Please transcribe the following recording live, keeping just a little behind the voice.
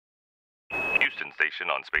station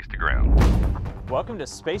on Space to Ground. Welcome to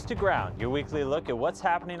Space to Ground, your weekly look at what's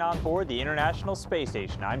happening on board the International Space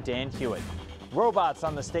Station. I'm Dan Hewitt. Robots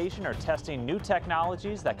on the station are testing new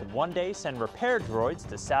technologies that could one day send repair droids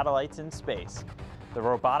to satellites in space. The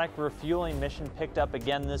robotic refueling mission picked up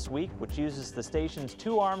again this week, which uses the station's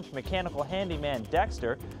two-armed mechanical handyman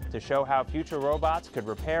Dexter to show how future robots could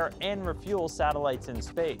repair and refuel satellites in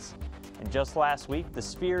space. And just last week, the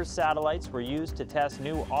Spheres satellites were used to test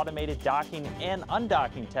new automated docking and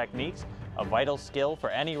undocking techniques, a vital skill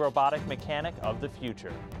for any robotic mechanic of the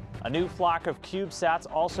future. A new flock of CubeSats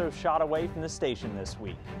also shot away from the station this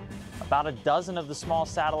week. About a dozen of the small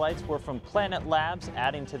satellites were from Planet Labs,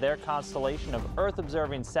 adding to their constellation of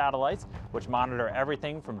Earth-observing satellites, which monitor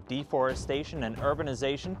everything from deforestation and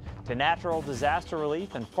urbanization to natural disaster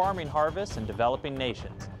relief and farming harvests in developing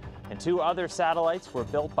nations. And two other satellites were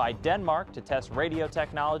built by Denmark to test radio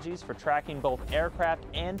technologies for tracking both aircraft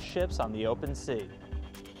and ships on the open sea.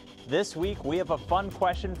 This week, we have a fun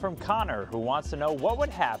question from Connor, who wants to know what would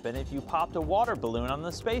happen if you popped a water balloon on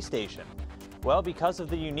the space station. Well, because of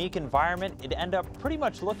the unique environment, it'd end up pretty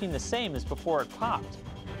much looking the same as before it popped.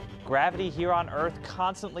 Gravity here on Earth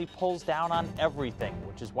constantly pulls down on everything,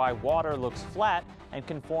 which is why water looks flat and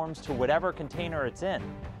conforms to whatever container it's in.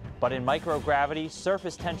 But in microgravity,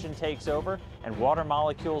 surface tension takes over, and water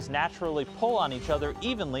molecules naturally pull on each other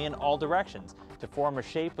evenly in all directions to form a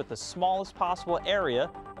shape with the smallest possible area,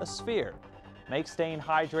 a sphere. Makes staying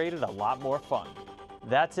hydrated a lot more fun.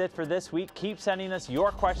 That's it for this week. Keep sending us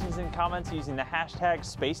your questions and comments using the hashtag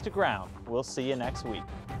 #SpaceToGround. We'll see you next week.